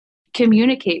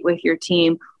communicate with your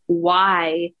team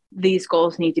why these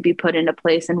goals need to be put into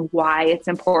place and why it's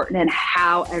important and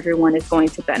how everyone is going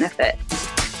to benefit.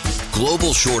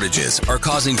 Global shortages are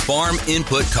causing farm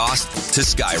input costs to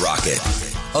skyrocket.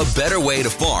 A Better Way to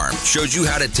Farm shows you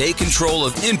how to take control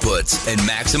of inputs and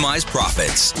maximize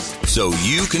profits so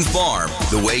you can farm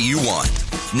the way you want.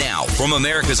 Now, from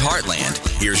America's Heartland,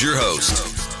 here's your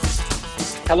host.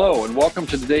 Hello, and welcome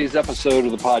to today's episode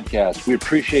of the podcast. We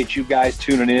appreciate you guys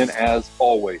tuning in as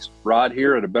always. Rod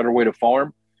here at A Better Way to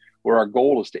Farm, where our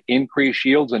goal is to increase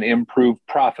yields and improve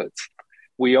profits.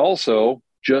 We also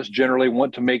just generally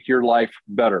want to make your life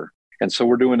better. And so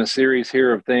we're doing a series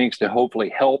here of things to hopefully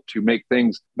help to make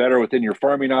things better within your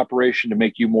farming operation, to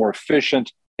make you more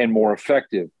efficient and more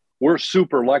effective. We're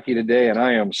super lucky today, and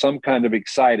I am some kind of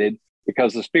excited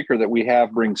because the speaker that we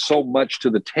have brings so much to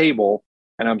the table,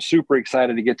 and I'm super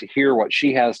excited to get to hear what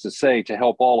she has to say to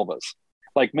help all of us.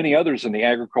 Like many others in the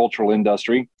agricultural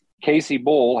industry, Casey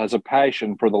Bull has a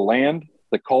passion for the land,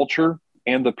 the culture,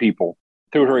 and the people.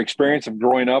 Through her experience of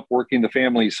growing up working the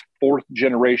family's fourth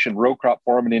generation row crop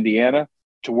farm in Indiana,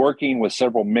 to working with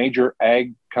several major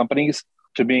ag companies,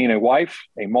 to being a wife,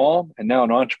 a mom, and now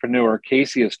an entrepreneur,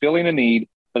 Casey is filling a need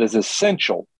that is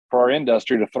essential for our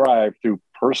industry to thrive through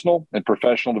personal and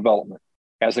professional development.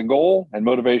 As a goal and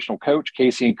motivational coach,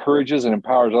 Casey encourages and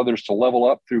empowers others to level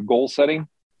up through goal setting.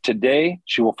 Today,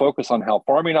 she will focus on how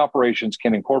farming operations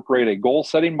can incorporate a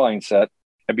goal-setting mindset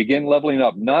and begin leveling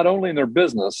up not only in their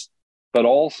business, but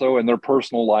also in their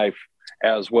personal life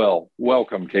as well.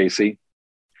 Welcome, Casey.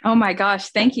 Oh my gosh,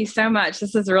 thank you so much.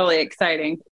 This is really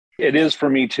exciting. It is for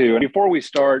me too. And before we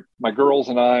start, my girls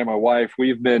and I, my wife,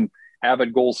 we've been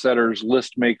avid goal setters,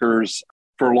 list makers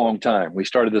for a long time. We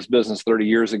started this business 30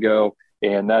 years ago,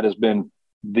 and that has been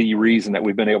the reason that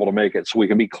we've been able to make it so we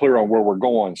can be clear on where we're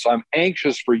going. So I'm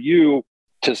anxious for you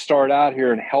to start out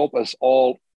here and help us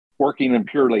all working in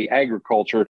purely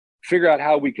agriculture figure out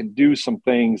how we can do some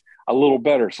things a little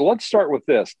better. So let's start with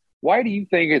this. Why do you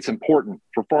think it's important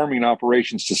for farming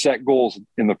operations to set goals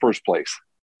in the first place?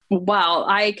 Well,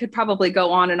 I could probably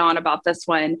go on and on about this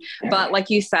one, but like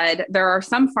you said, there are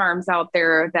some farms out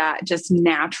there that just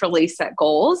naturally set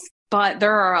goals, but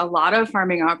there are a lot of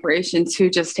farming operations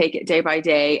who just take it day by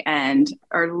day and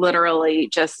are literally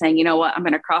just saying, you know what, I'm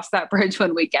going to cross that bridge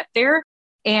when we get there.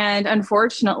 And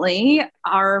unfortunately,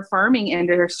 our farming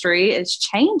industry is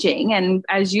changing. And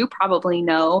as you probably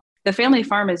know, the family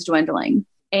farm is dwindling.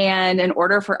 And in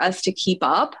order for us to keep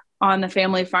up on the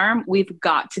family farm, we've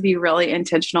got to be really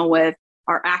intentional with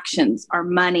our actions, our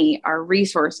money, our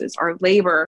resources, our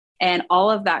labor. And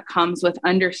all of that comes with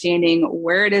understanding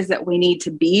where it is that we need to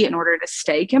be in order to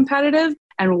stay competitive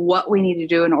and what we need to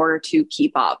do in order to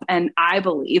keep up. And I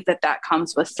believe that that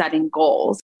comes with setting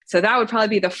goals. So that would probably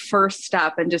be the first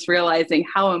step in just realizing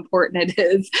how important it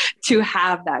is to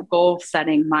have that goal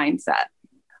setting mindset.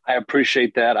 I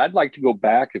appreciate that. I'd like to go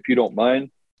back, if you don't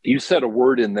mind. You said a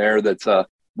word in there that's a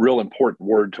real important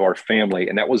word to our family,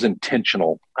 and that was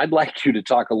intentional. I'd like you to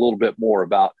talk a little bit more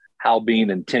about how being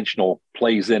intentional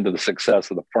plays into the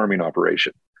success of the farming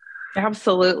operation.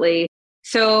 Absolutely.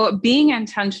 So being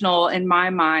intentional in my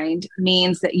mind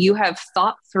means that you have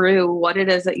thought through what it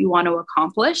is that you want to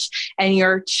accomplish, and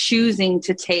you're choosing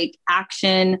to take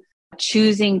action,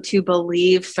 choosing to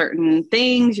believe certain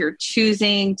things, you're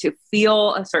choosing to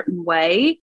feel a certain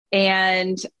way.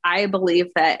 And I believe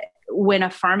that when a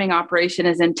farming operation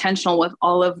is intentional with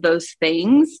all of those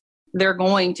things, they're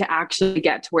going to actually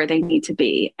get to where they need to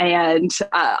be. And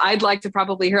I'd like to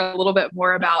probably hear a little bit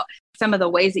more about some of the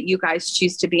ways that you guys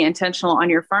choose to be intentional on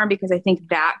your farm, because I think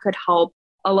that could help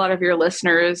a lot of your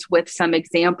listeners with some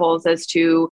examples as to,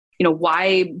 you know,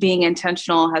 why being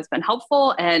intentional has been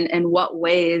helpful and in what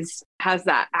ways has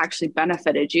that actually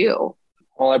benefited you.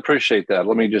 Well, I appreciate that.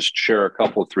 Let me just share a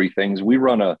couple of three things. We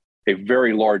run a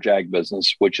very large ag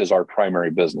business, which is our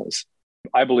primary business.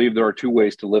 I believe there are two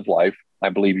ways to live life. I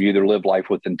believe you either live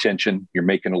life with intention, you're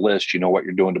making a list, you know what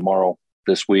you're doing tomorrow,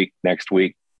 this week, next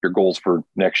week, your goals for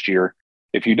next year.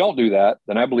 If you don't do that,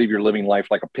 then I believe you're living life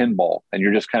like a pinball and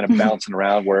you're just kind of bouncing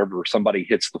around wherever somebody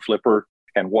hits the flipper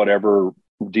and whatever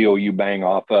deal you bang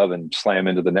off of and slam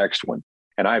into the next one.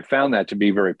 And I've found that to be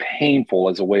very painful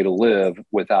as a way to live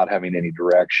without having any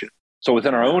direction. So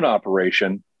within our own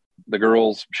operation, the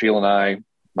girls, Sheila and I,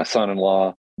 my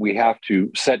son-in-law, we have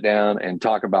to sit down and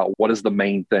talk about what is the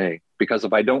main thing. Because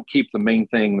if I don't keep the main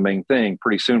thing,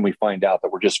 pretty soon we find out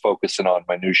that we're just focusing on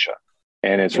minutia.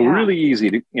 And it's really easy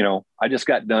to, I just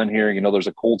got done here, there's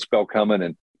a cold spell coming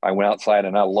and I went outside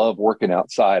and I love working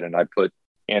outside and I put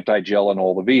anti-gel in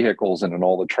all the vehicles and in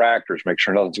all the tractors, make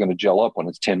sure nothing's going to gel up when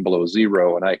it's 10 below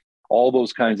zero. And I all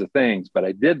those kinds of things. But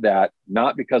I did that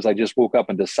not because I just woke up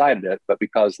and decided it, but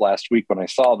because last week when I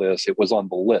saw this, it was on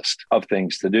the list of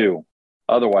things to do.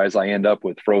 Otherwise, I end up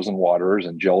with frozen waters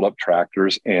and gelled up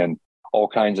tractors and all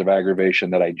kinds of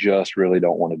aggravation that I just really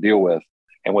don't want to deal with.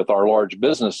 And with our large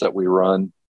business that we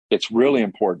run, it's really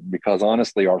important because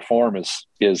honestly, our farm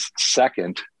is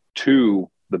second to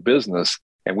the business.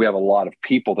 And we have a lot of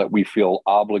people that we feel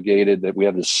obligated, that we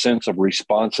have this sense of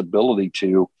responsibility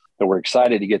to, that we're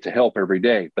excited to get to help every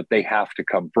day, but they have to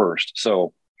come first.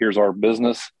 So here's our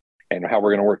business and how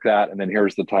we're going to work that. And then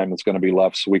here's the time that's going to be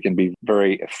left so we can be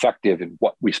very effective in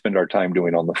what we spend our time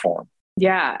doing on the farm.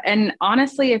 Yeah. And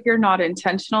honestly, if you're not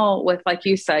intentional with, like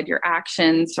you said, your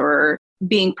actions or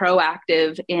being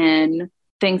proactive in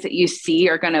things that you see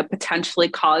are going to potentially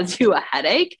cause you a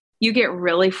headache, you get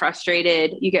really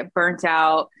frustrated, you get burnt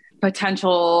out,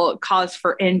 potential cause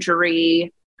for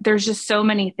injury. There's just so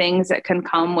many things that can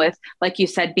come with, like you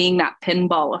said, being that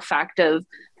pinball effect of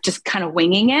just kind of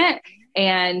winging it.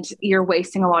 And you're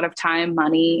wasting a lot of time,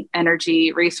 money,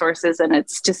 energy, resources, and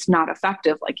it's just not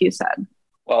effective, like you said.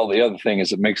 Well, the other thing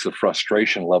is it makes the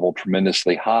frustration level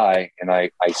tremendously high. And I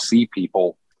see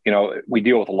people, we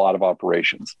deal with a lot of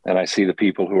operations, and I see the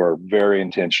people who are very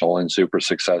intentional and super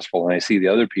successful. And I see the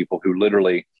other people who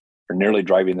literally are nearly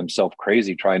driving themselves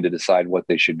crazy trying to decide what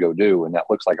they should go do. And that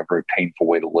looks like a very painful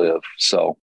way to live.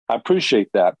 So I appreciate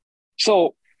that.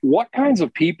 So what kinds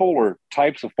of people or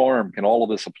types of farm can all of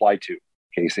this apply to,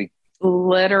 Casey?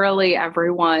 Literally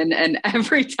everyone and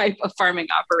every type of farming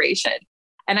operation.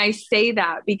 And I say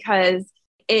that because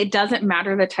it doesn't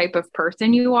matter the type of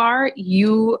person you are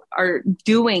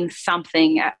doing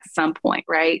something at some point,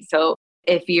 right? So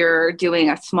if you're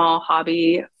doing a small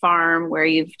hobby farm where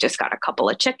you've just got a couple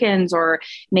of chickens, or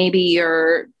maybe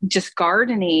you're just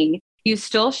gardening, you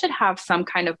still should have some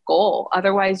kind of goal.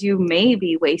 Otherwise, you may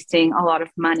be wasting a lot of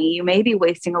money. You may be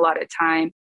wasting a lot of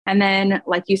time. And then,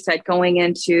 like you said, going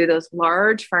into those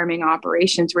large farming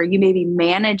operations where you may be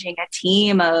managing a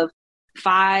team of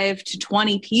 5 to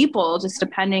 20 people, just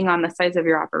depending on the size of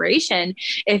your operation.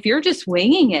 If you're just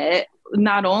winging it,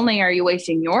 not only are you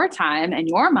wasting your time and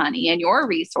your money and your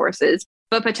resources,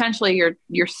 but potentially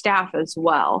your staff as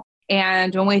well.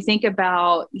 And when we think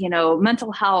about,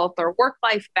 mental health or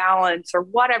work-life balance or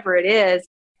whatever it is,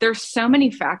 there's so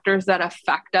many factors that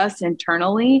affect us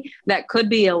internally that could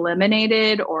be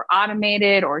eliminated or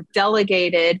automated or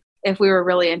delegated if we were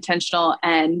really intentional.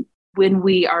 And when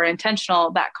we are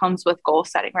intentional, that comes with goal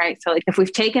setting, right? So like if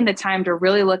we've taken the time to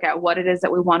really look at what it is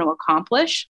that we want to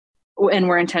accomplish and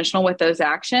we're intentional with those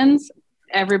actions,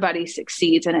 everybody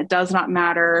succeeds. And it does not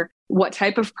matter what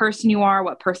type of person you are,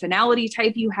 what personality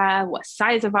type you have, what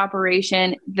size of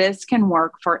operation. This can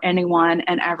work for anyone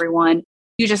and everyone.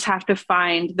 You just have to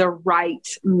find the right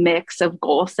mix of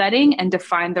goal setting and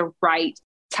define the right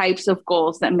types of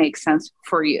goals that make sense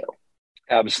for you.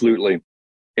 Absolutely.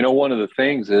 One of the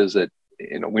things is that,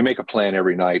 we make a plan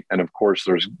every night. And of course,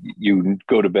 you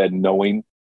go to bed knowing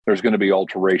there's going to be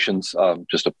alterations.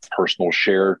 Just a personal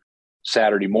share.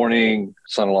 Saturday morning,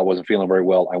 son-in-law wasn't feeling very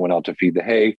well. I went out to feed the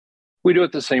hay. We do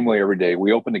it the same way every day.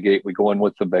 We open the gate, we go in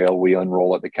with the bale, we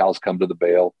unroll it, the cows come to the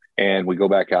bale, and we go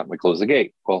back out and we close the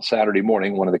gate. Well, Saturday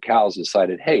morning, one of the cows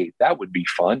decided, hey, that would be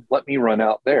fun. Let me run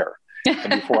out there.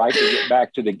 And before I could get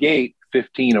back to the gate,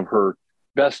 15 of her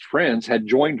best friends had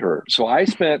joined her. So I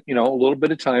spent, a little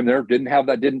bit of time there. Didn't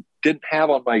have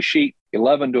on my sheet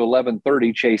 11 to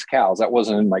 11:30 chase cows. That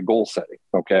wasn't in my goal setting.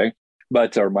 Okay.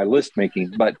 Or my list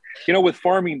making. But, with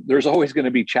farming, there's always going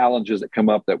to be challenges that come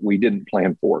up that we didn't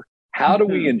plan for. How do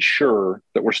we ensure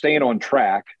that we're staying on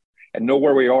track and know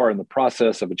where we are in the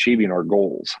process of achieving our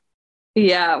goals?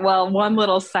 Yeah. Well, one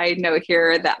little side note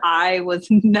here that I was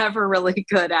never really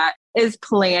good at is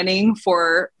planning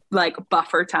for like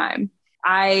buffer time.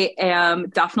 I am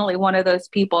definitely one of those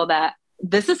people that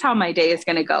this is how my day is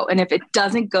going to go. And if it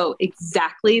doesn't go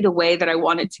exactly the way that I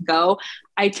want it to go,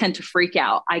 I tend to freak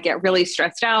out. I get really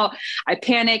stressed out. I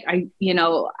panic.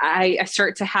 I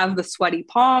start to have the sweaty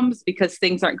palms because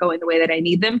things aren't going the way that I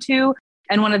need them to.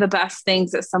 And one of the best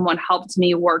things that someone helped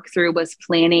me work through was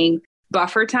planning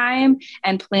buffer time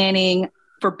and planning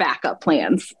for backup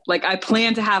plans. Like I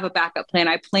plan to have a backup plan.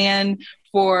 I plan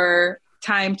for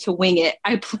time to wing it.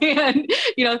 I plan,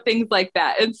 things like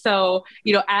that. And so,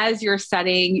 as you're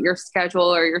setting your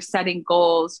schedule or you're setting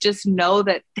goals, just know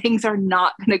that things are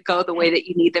not going to go the way that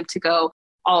you need them to go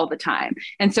all the time.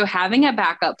 And so having a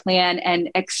backup plan and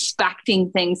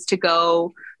expecting things to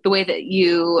go the way that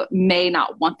you may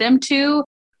not want them to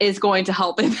is going to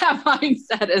help in that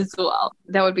mindset as well.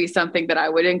 That would be something that I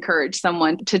would encourage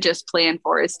someone to just plan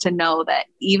for, is to know that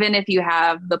even if you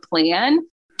have the plan,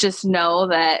 just know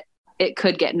that it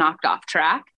could get knocked off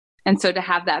track. And so to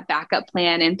have that backup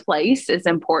plan in place is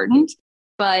important.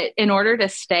 But in order to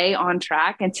stay on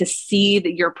track and to see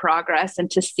that your progress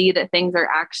and to see that things are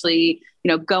actually,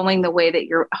 going the way that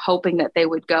you're hoping that they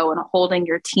would go and holding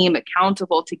your team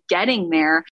accountable to getting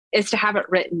there, is to have it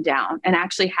written down and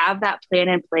actually have that plan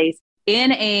in place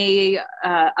in a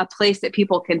place that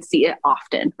people can see it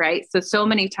often, right? So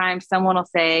many times someone will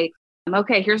say,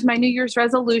 okay, here's my New Year's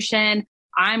resolution.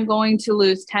 I'm going to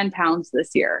lose 10 pounds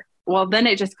this year. Well, then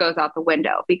it just goes out the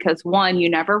window because one, you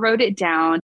never wrote it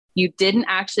down. You didn't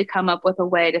actually come up with a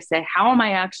way to say, how am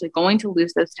I actually going to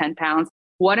lose those 10 pounds?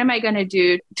 What am I going to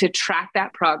do to track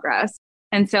that progress?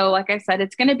 And so, like I said,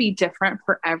 it's going to be different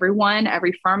for everyone.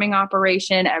 Every farming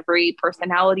operation, every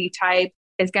personality type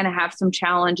is going to have some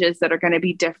challenges that are going to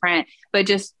be different, but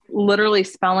just literally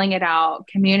spelling it out,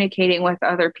 communicating with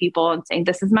other people and saying,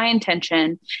 this is my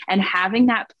intention, and having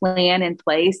that plan in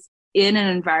place in an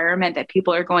environment that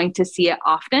people are going to see it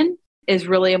often is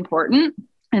really important.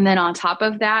 And then on top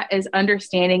of that is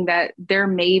understanding that there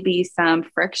may be some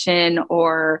friction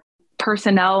or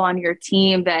personnel on your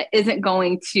team that isn't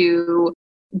going to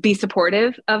be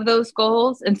supportive of those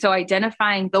goals. And so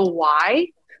identifying the why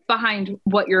behind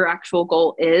what your actual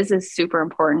goal is super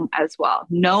important as well.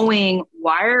 Knowing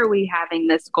why are we having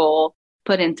this goal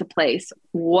put into place?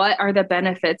 What are the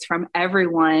benefits from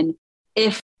everyone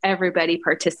if everybody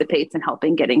participates in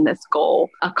helping getting this goal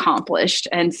accomplished?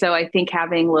 And so I think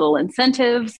having little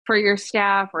incentives for your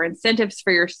staff or incentives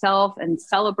for yourself and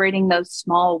celebrating those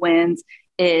small wins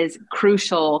is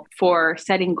crucial for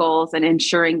setting goals and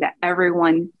ensuring that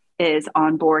everyone is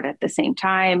on board at the same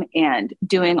time and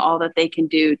doing all that they can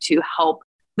do to help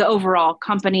the overall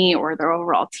company or their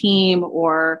overall team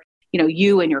or,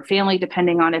 you and your family,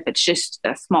 depending on if it's just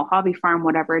a small hobby farm,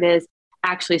 whatever it is,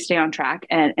 actually stay on track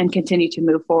and continue to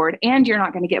move forward. And you're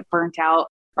not going to get burnt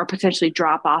out or potentially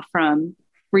drop off from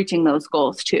reaching those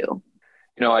goals too.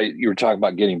 You were talking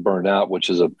about getting burned out, which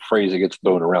is a phrase that gets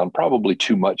thrown around probably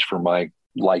too much for my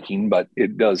liking, but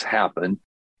it does happen.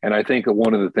 And I think that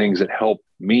one of the things that helped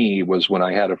me was when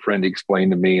I had a friend explain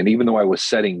to me, and even though I was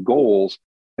setting goals,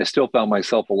 I still found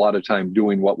myself a lot of time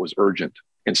doing what was urgent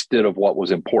instead of what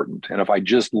was important. And if I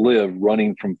just live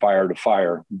running from fire to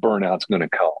fire, burnout's going to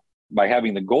come. By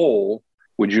having the goal,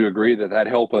 would you agree that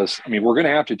help us? I mean, we're going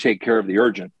to have to take care of the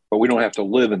urgent, but we don't have to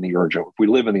live in the urgent. If we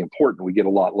live in the important, we get a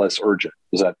lot less urgent.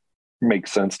 Does that make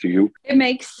sense to you? It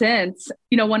makes sense.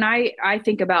 When I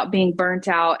think about being burnt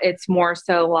out, it's more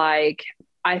so like,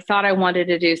 I thought I wanted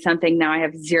to do something. Now I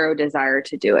have zero desire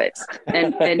to do it.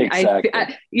 And exactly.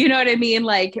 I you know what I mean?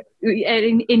 Like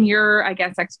in your, I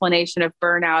guess, explanation of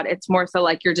burnout, it's more so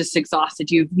like you're just exhausted.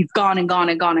 You've gone and gone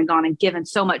and gone and gone and given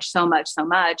so much.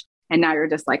 And now you're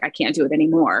just like, I can't do it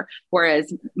anymore.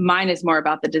 Whereas mine is more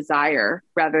about the desire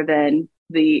rather than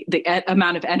the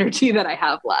amount of energy that I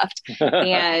have left.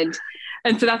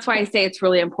 And so that's why I say it's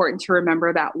really important to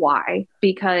remember that why,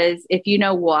 because if you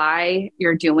know why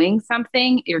you're doing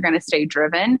something, you're going to stay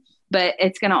driven, but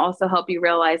it's going to also help you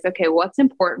realize, okay, what's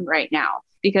important right now?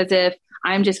 Because if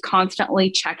I'm just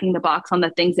constantly checking the box on the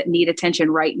things that need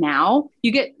attention right now,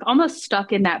 you get almost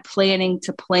stuck in that planning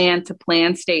to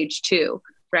plan stage too,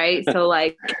 right? So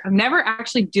like, I'm never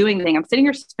actually doing anything. I'm sitting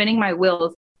here spinning my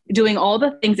wheels, doing all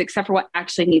the things except for what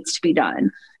actually needs to be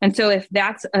done. And so if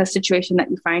that's a situation that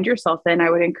you find yourself in, I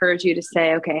would encourage you to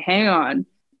say, okay, hang on,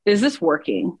 is this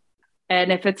working?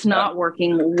 And if it's not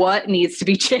working, what needs to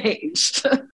be changed?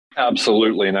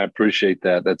 Absolutely. And I appreciate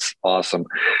that. That's awesome.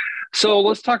 So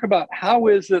let's talk about how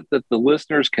is it that the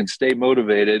listeners can stay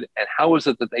motivated, and how is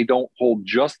it that they don't hold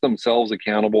just themselves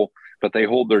accountable, but they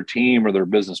hold their team or their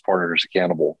business partners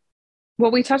accountable? Well,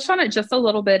 we touched on it just a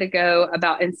little bit ago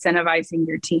about incentivizing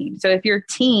your team. So if your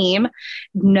team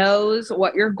knows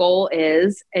what your goal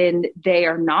is and they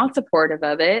are not supportive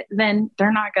of it, then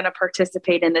they're not going to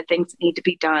participate in the things that need to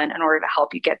be done in order to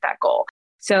help you get that goal.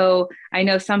 So I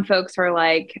know some folks are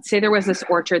like, say there was this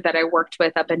orchard that I worked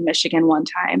with up in Michigan one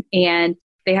time, and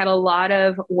they had a lot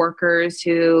of workers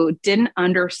who didn't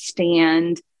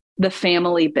understand the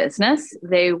family business.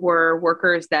 They were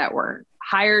workers that were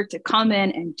hired to come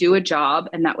in and do a job,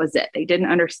 and that was it. They didn't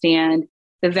understand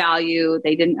the value.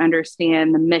 They didn't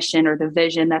understand the mission or the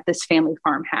vision that this family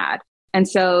farm had. And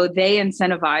so they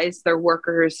incentivized their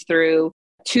workers through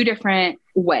two different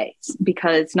ways,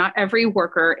 because not every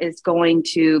worker is going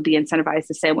to be incentivized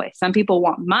the same way. Some people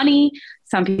want money.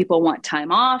 Some people want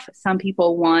time off. Some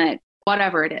people want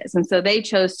whatever it is. And so they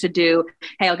chose to do,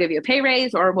 hey, I'll give you a pay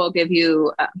raise, or we'll give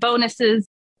you bonuses,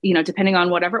 depending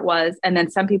on whatever it was. And then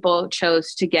some people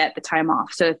chose to get the time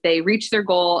off. So if they reach their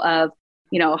goal of,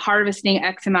 harvesting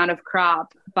X amount of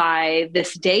crop, by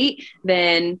this date,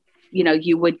 then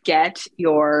you would get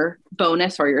your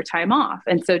bonus or your time off.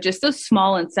 And so just those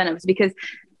small incentives, because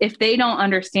if they don't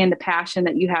understand the passion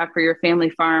that you have for your family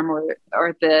farm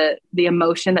or the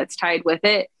emotion that's tied with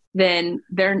it, then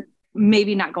they're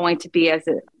maybe not going to be as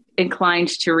inclined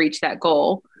to reach that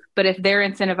goal. But if they're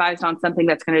incentivized on something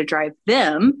that's going to drive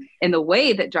them in the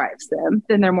way that drives them,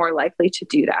 then they're more likely to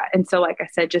do that. And so, like I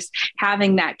said, just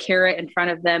having that carrot in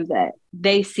front of them that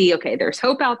they see, okay, there's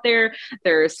hope out there.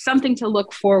 There's something to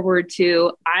look forward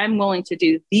to. I'm willing to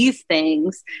do these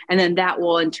things. And then that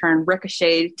will in turn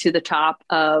ricochet to the top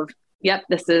of, yep,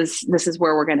 this is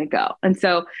where we're going to go. And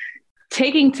so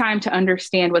taking time to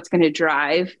understand what's going to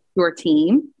drive your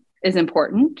team is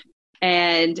important,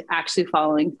 and actually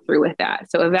following through with that.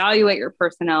 So evaluate your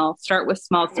personnel, start with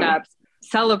small steps,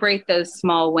 celebrate those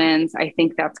small wins. I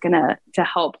think that's going to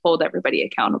help hold everybody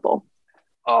accountable.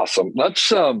 Awesome.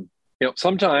 Let's,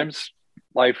 sometimes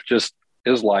life just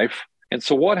is life. And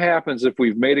so what happens if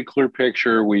we've made a clear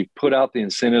picture, we've put out the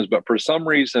incentives, but for some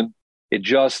reason,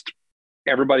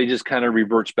 everybody just kind of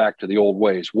reverts back to the old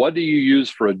ways? What do you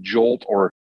use for a jolt, or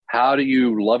how do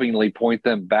you lovingly point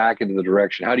them back into the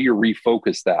direction? How do you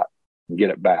refocus that and get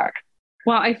it back?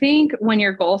 Well, I think when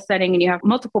you're goal setting and you have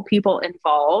multiple people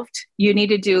involved, you need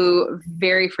to do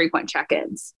very frequent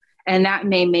check-ins. And that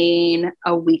may mean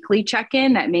a weekly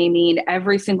check-in. That may mean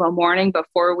every single morning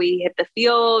before we hit the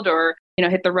field or,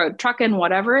 hit the road trucking,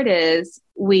 whatever it is,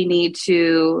 we need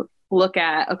to look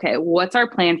at, okay, what's our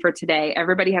plan for today?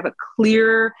 Everybody have a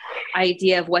clear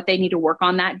idea of what they need to work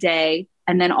on that day.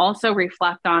 And then also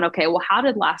reflect on, okay, well, how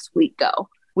did last week go?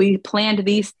 We planned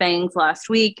these things last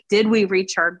week. Did we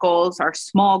reach our goals, our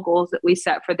small goals that we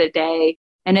set for the day?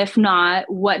 And if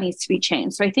not, what needs to be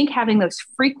changed? So I think having those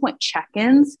frequent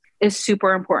check-ins is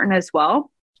super important as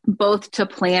well, both to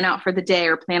plan out for the day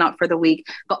or plan out for the week,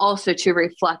 but also to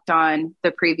reflect on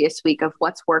the previous week of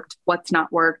what's worked, what's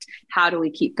not worked, how do we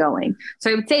keep going?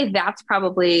 So I would say that's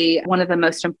probably one of the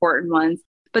most important ones.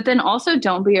 But then also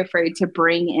don't be afraid to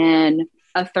bring in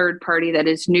a third party that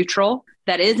is neutral,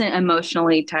 that isn't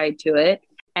emotionally tied to it,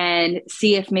 and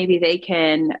see if maybe they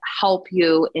can help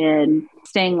you in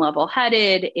staying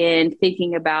level-headed, in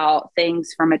thinking about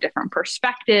things from a different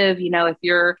perspective. If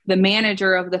you're the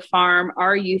manager of the farm,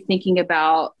 are you thinking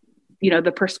about,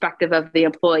 the perspective of the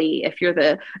employee? If you're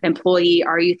the employee,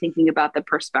 are you thinking about the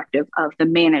perspective of the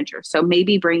manager? So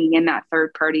maybe bringing in that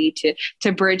third party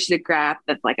to bridge the gap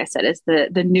that, like I said, is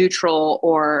the neutral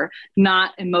or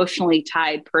not emotionally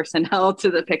tied personnel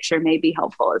to the picture may be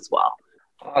helpful as well.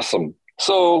 Awesome.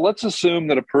 So let's assume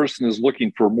that a person is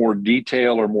looking for more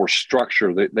detail or more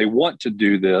structure. They want to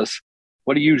do this.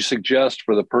 What do you suggest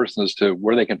for the person as to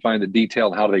where they can find the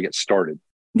detail and how do they get started?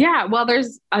 Yeah, well,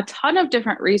 there's a ton of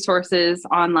different resources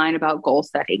online about goal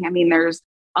setting. I mean, there's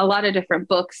a lot of different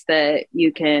books that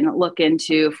you can look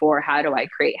into for how do I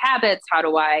create habits? How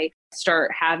do I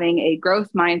start having a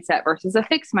growth mindset versus a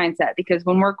fixed mindset? Because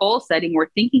when we're goal setting, we're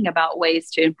thinking about ways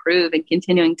to improve and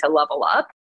continuing to level up.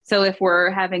 So if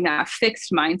we're having a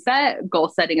fixed mindset, goal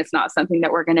setting is not something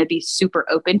that we're going to be super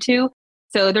open to.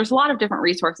 So there's a lot of different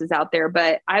resources out there,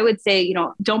 but I would say,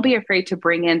 don't be afraid to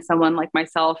bring in someone like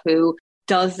myself who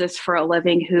does this for a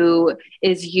living, who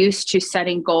is used to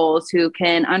setting goals, who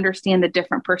can understand the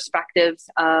different perspectives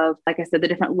of, like I said, the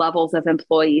different levels of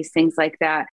employees, things like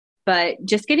that. But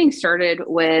just getting started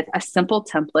with a simple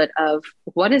template of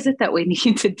what is it that we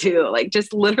need to do? Like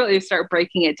just literally start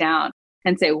breaking it down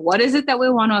and say, what is it that we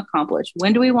want to accomplish?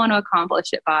 When do we want to accomplish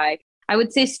it by? I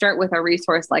would say start with a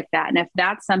resource like that. And if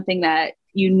that's something that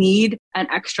you need an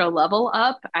extra level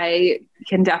up, I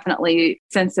can definitely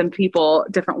send some people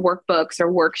different workbooks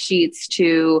or worksheets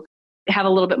to have a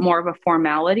little bit more of a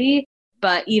formality.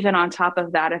 But even on top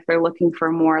of that, if they're looking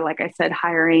for more, like I said,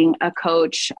 hiring a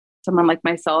coach, someone like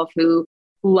myself who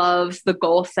loves the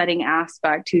goal setting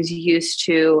aspect, who's used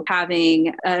to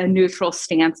having a neutral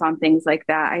stance on things like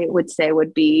that, I would say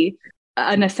would be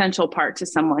an essential part to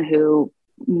someone who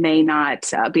may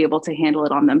not be able to handle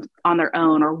it on their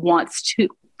own or wants to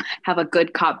have a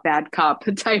good cop, bad cop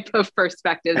type of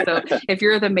perspective. So if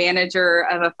you're the manager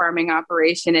of a farming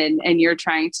operation and you're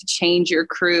trying to change your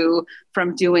crew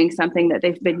from doing something that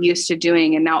they've been used to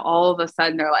doing, and now all of a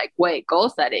sudden they're like, wait, goal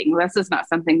setting, this is not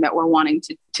something that we're wanting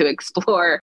to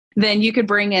explore, then you could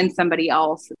bring in somebody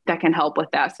else that can help with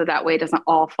that. So that way it doesn't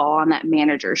all fall on that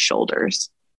manager's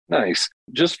shoulders. Nice.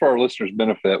 Just for our listeners'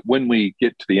 benefit, when we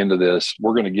get to the end of this,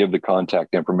 we're going to give the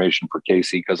contact information for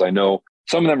Casey, because I know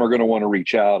some of them are going to want to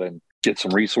reach out and get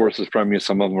some resources from you.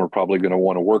 Some of them are probably going to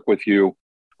want to work with you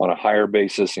on a higher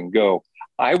basis and go.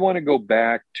 I want to go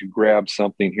back to grab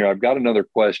something here. I've got another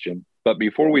question. But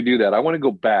before we do that, I want to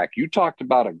go back. You talked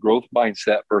about a growth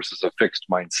mindset versus a fixed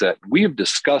mindset. We have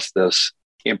discussed this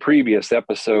in previous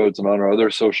episodes and on our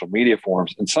other social media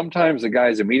forums. And sometimes the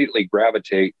guys immediately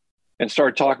gravitate and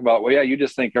start talking about, well, yeah, you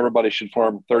just think everybody should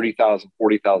farm 30,000,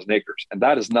 40,000 acres. And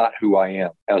that is not who I am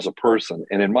as a person.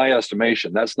 And in my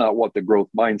estimation, that's not what the growth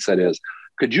mindset is.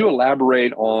 Could you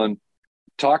elaborate on,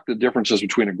 talk the differences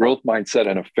between a growth mindset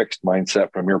and a fixed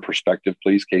mindset from your perspective,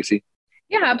 please, Casey?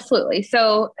 Yeah, absolutely.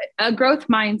 So a growth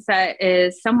mindset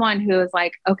is someone who is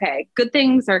like, okay, good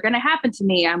things are going to happen to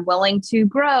me. I'm willing to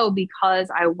grow because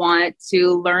I want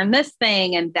to learn this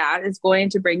thing, and that is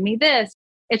going to bring me this.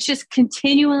 It's just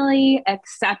continually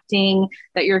accepting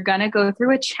that you're going to go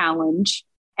through a challenge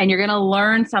and you're going to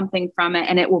learn something from it,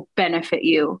 and it will benefit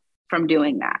you from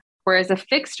doing that. Whereas a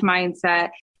fixed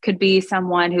mindset could be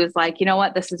someone who's like, you know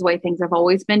what, this is the way things have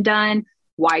always been done.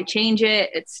 Why change it?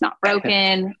 It's not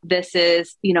broken. This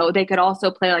is, they could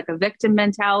also play like a victim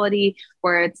mentality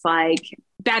where it's like,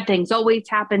 bad things always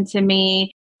happen to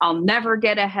me. I'll never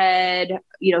get ahead,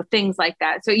 things like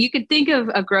that. So you could think of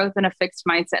a growth and a fixed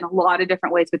mindset in a lot of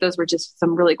different ways, but those were just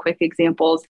some really quick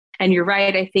examples. And you're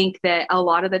right. I think that a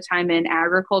lot of the time in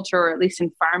agriculture, or at least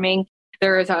in farming,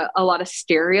 there is a lot of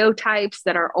stereotypes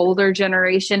that our older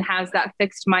generation has that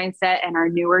fixed mindset and our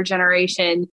newer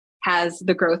generation has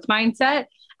the growth mindset.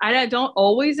 I don't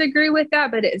always agree with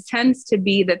that, but it tends to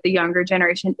be that the younger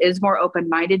generation is more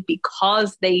open-minded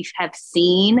because they have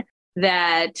seen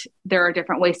that there are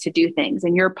different ways to do things.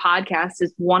 And your podcast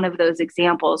is one of those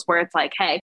examples where it's like,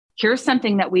 hey, here's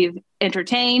something that we've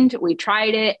entertained, we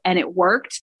tried it and it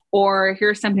worked, or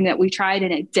here's something that we tried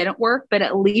and it didn't work, but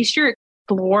at least you're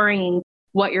exploring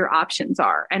what your options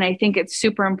are. And I think it's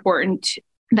super important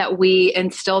that we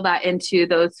instill that into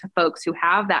those folks who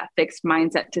have that fixed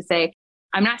mindset to say,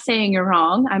 I'm not saying you're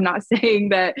wrong. I'm not saying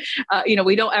that,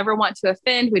 we don't ever want to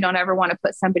offend. We don't ever want to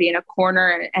put somebody in a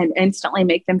corner and instantly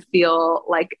make them feel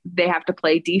like they have to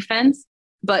play defense,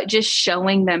 but just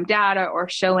showing them data or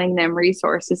showing them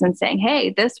resources and saying, hey,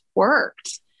 this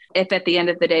worked. If at the end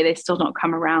of the day, they still don't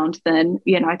come around, then,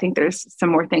 I think there's some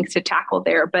more things to tackle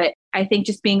there. But I think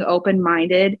just being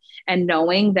open-minded and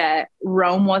knowing that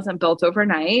Rome wasn't built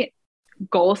overnight,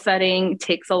 goal setting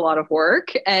takes a lot of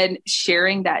work, and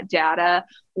sharing that data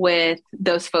with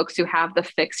those folks who have the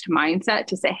fixed mindset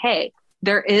to say, hey,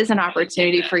 there is an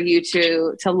opportunity for you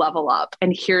to level up.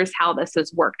 And here's how this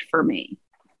has worked for me.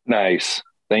 Nice.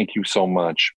 Thank you so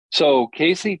much. So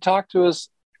Casey, talk to us.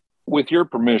 With your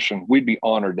permission, we'd be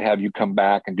honored to have you come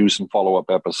back and do some follow-up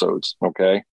episodes.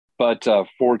 Okay. But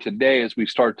for today, as we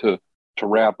start to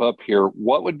wrap up here,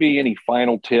 what would be any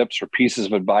final tips or pieces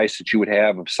of advice that you would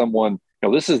have if someone,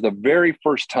 this is the very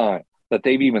first time that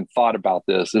they've even thought about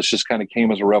this. This just kind of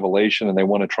came as a revelation and they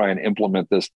want to try and implement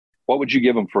this. What would you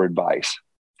give them for advice?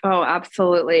 Oh,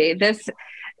 absolutely.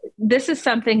 This is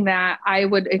something that I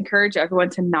would encourage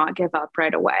everyone to not give up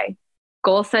right away.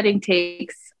 Goal setting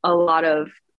takes a lot of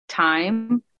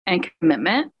time and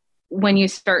commitment. When you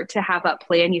start to have that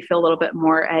plan, you feel a little bit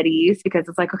more at ease because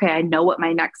it's like, okay, I know what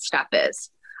my next step is.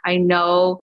 I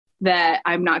know that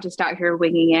I'm not just out here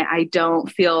winging it. I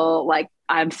don't feel like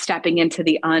I'm stepping into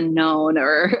the unknown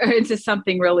or into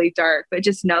something really dark, but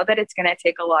just know that it's going to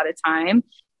take a lot of time.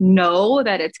 Know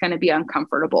that it's going to be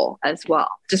uncomfortable as well.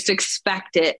 Just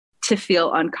expect it to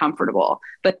feel uncomfortable,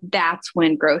 but that's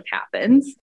when growth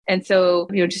happens. And so,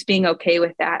 just being okay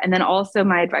with that. And then also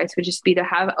my advice would just be to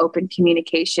have open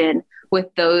communication with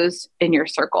those in your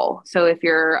circle. So if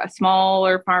you're a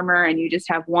smaller farmer and you just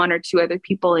have one or two other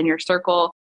people in your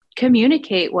circle,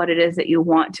 communicate what it is that you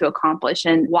want to accomplish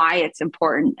and why it's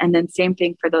important. And then same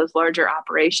thing for those larger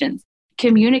operations.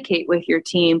 Communicate with your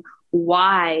team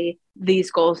why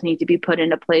these goals need to be put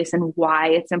into place and why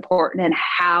it's important and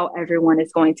how everyone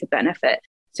is going to benefit.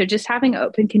 So just having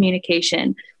open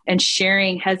communication and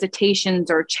sharing hesitations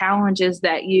or challenges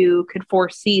that you could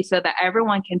foresee so that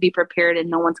everyone can be prepared and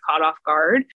no one's caught off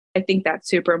guard. I think that's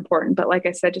super important. But like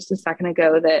I said just a second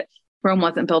ago, that Rome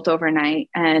wasn't built overnight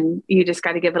and you just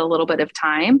got to give it a little bit of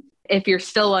time. If you're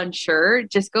still unsure,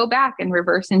 just go back and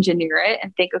reverse engineer it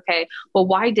and think, okay, well,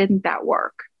 why didn't that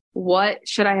work? What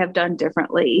should I have done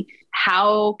differently?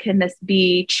 How can this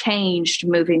be changed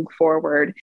moving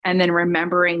forward? And then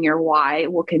remembering your why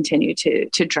will continue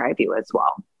to drive you as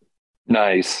well.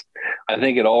 Nice. I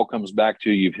think it all comes back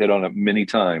to, you've hit on it many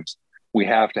times. We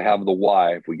have to have the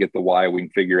why. If we get the why, we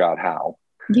can figure out how.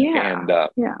 Yeah. And,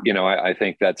 I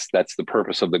think that's the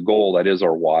purpose of the goal. That is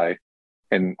our why.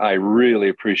 And I really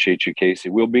appreciate you, Casey.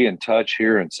 We'll be in touch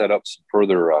here and set up some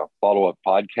further follow-up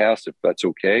podcasts, if that's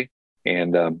okay,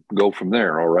 and go from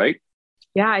there. All right.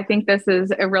 Yeah, I think this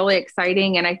is a really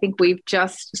exciting, and I think we've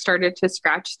just started to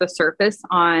scratch the surface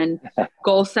on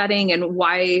goal setting and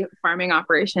why farming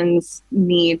operations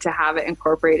need to have it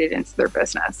incorporated into their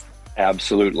business.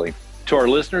 Absolutely. To our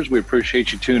listeners, we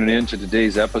appreciate you tuning in to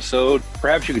today's episode.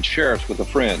 Perhaps you could share us with a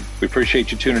friend. We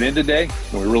appreciate you tuning in today,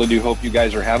 and we really do hope you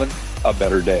guys are having a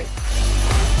better day.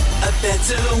 A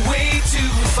better way to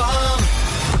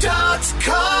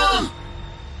farm.com.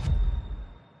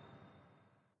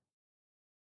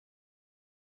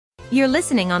 You're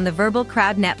listening on the Verbal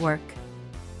Crowd Network.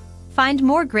 Find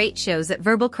more great shows at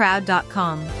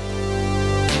verbalcrowd.com.